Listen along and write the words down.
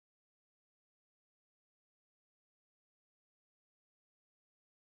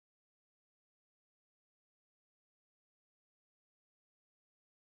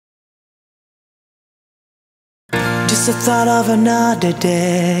Just the thought of another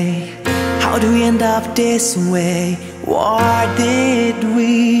day. How do we end up this way? What did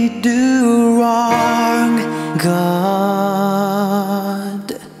we do wrong, God?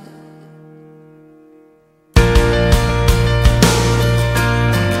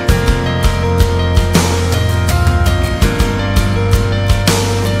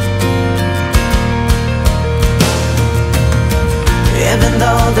 Even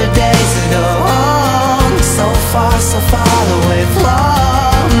though the days go on, so far away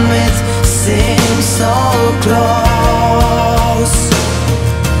from it, seems so close.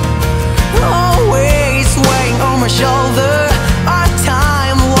 Always weighing on my shoulder, our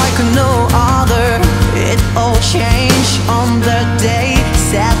time like no other. It all changed on the day,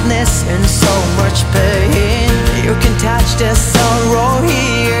 sadness and so much pain. You can touch the sorrow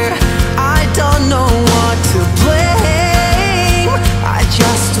here, I don't know what to blame. I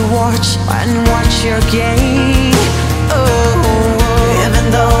just watch and watch your game. Oh, even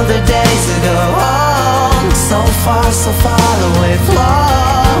though the days go on, so far away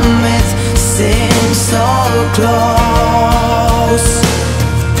from it, seems so close.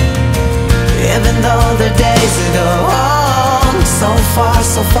 Even though the days go on, so far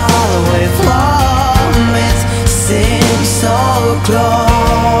away from it, seems so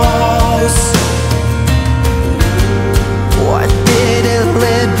close. What did it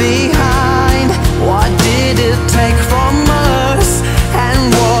leave behind? What did it take from us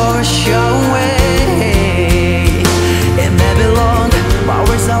and wash away? It may be long, but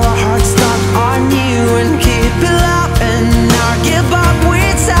where's our hearts not on you? And keep it up and not give up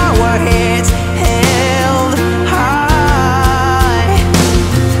with our heads held high.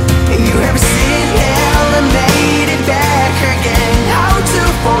 You have seen hell and made it back again. How to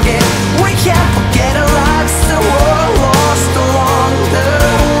forget? We can't forget our lives that were lost along the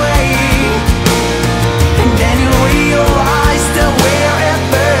way. And then you realize that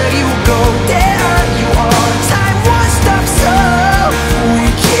wherever you go, there you are. Time won't stop, so we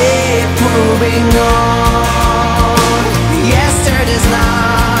keep moving on. Yesterday's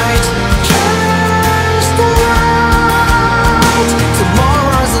night turns to light.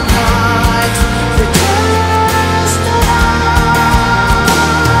 Tomorrow's the night returns to light.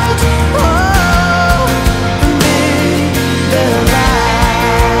 Oh, be the light.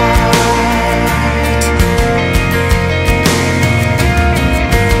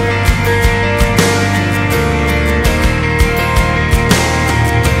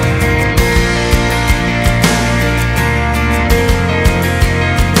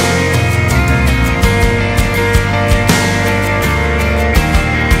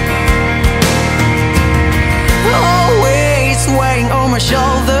 Always weighing on my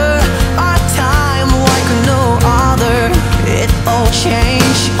shoulder, our time like no other. It all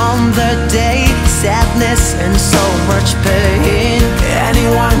changed on the day, sadness and so much pain.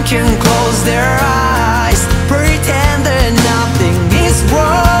 Anyone can close their eyes, pretend that nothing is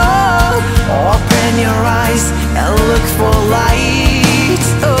wrong. Open your eyes and look for light.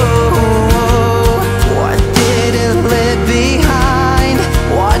 Oh, what did it leave behind?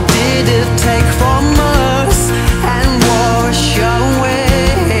 What did it take from us and wash away?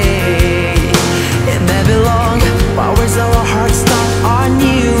 It may be long, but where's our hearts not on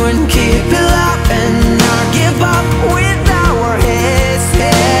you? And keep it up and not give up with our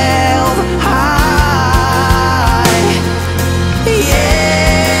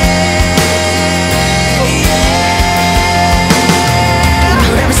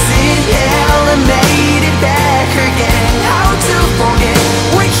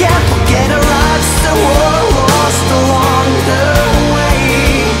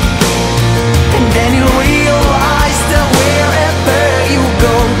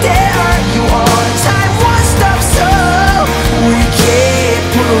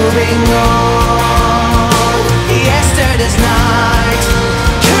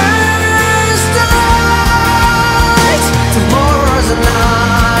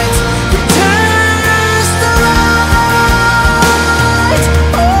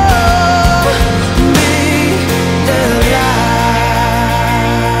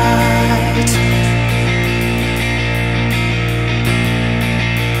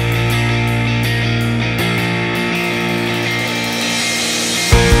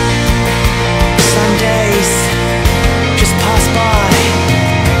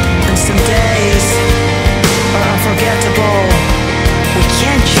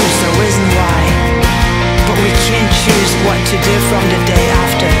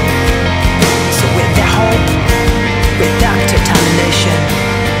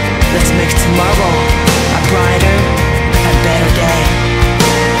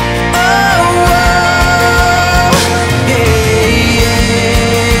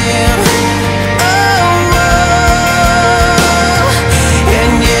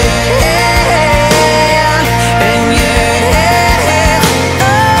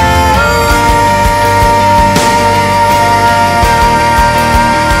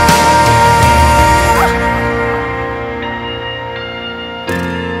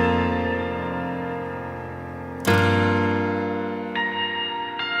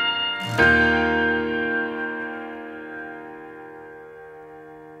you.